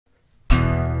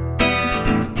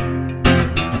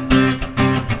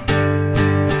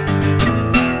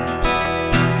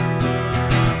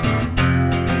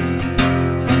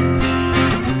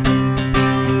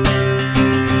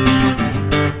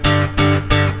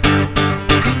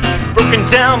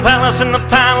down palace in the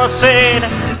palisade.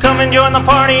 Come and join the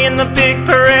party in the big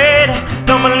parade.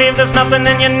 Don't believe there's nothing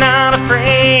and you're not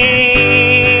afraid.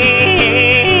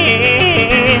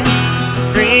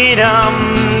 Freedom,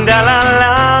 da la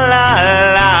la la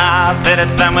la. Said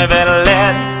it's time we better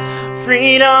let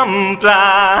freedom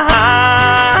fly.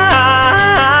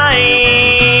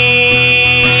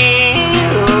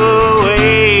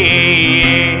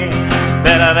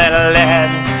 Better let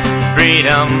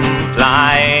freedom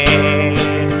fly.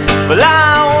 Well,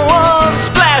 I was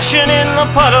splashing in the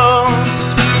puddles,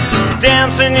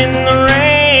 dancing in the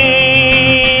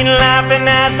rain, laughing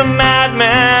at the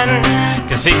madman,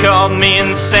 'cause he called me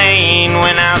insane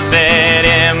when I said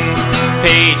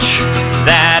impeach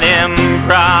that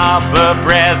improper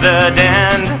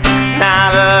president,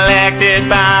 not elected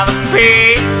by the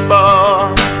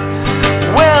people.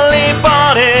 Well, he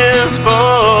bought his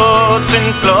votes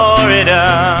in Florida.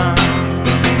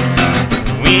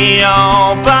 We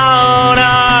all bowed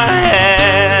our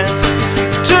heads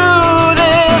to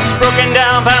this broken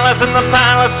down palace in the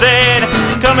palisade.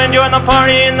 Come and join the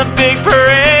party in the big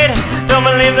parade. Don't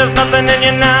believe there's nothing and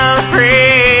you're not afraid.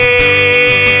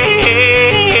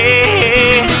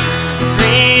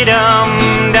 Freedom,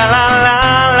 da la la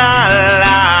la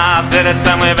la. Said it's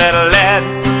time we better let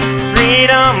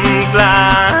freedom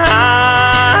fly.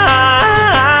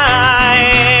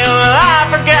 Well, I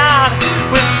forgot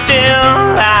we're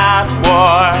still at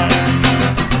war,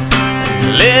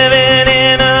 living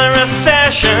in a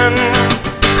recession.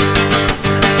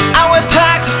 Our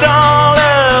tax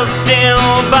dollars still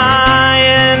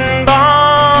buying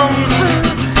bombs.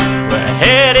 We're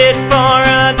headed for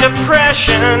a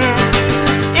depression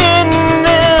in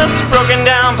this broken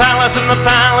down palace in the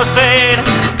palisade.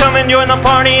 Come and join the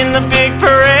party in the big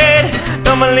parade.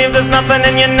 Don't believe there's nothing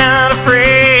and you're not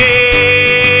afraid.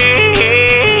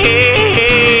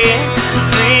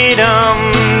 Freedom,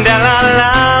 da la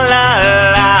la la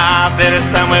la. Said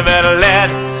it's time we better let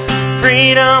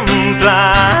freedom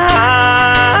fly.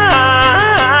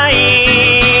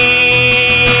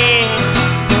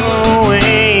 Oh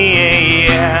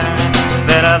yeah,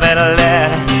 better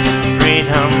let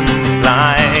freedom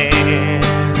fly.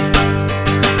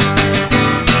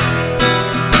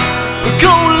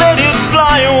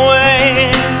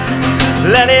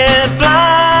 Let it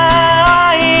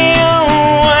fly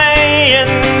away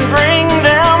and bring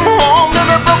them home to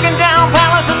their broken down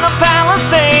palace in the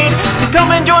palisade. Come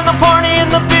and join the party in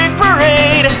the big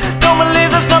parade. Don't believe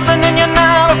there's nothing and you're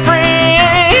not afraid.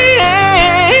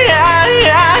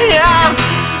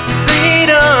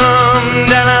 Freedom,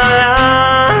 da la la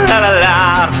la la la.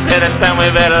 Said it's time we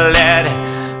better let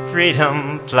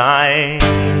freedom fly.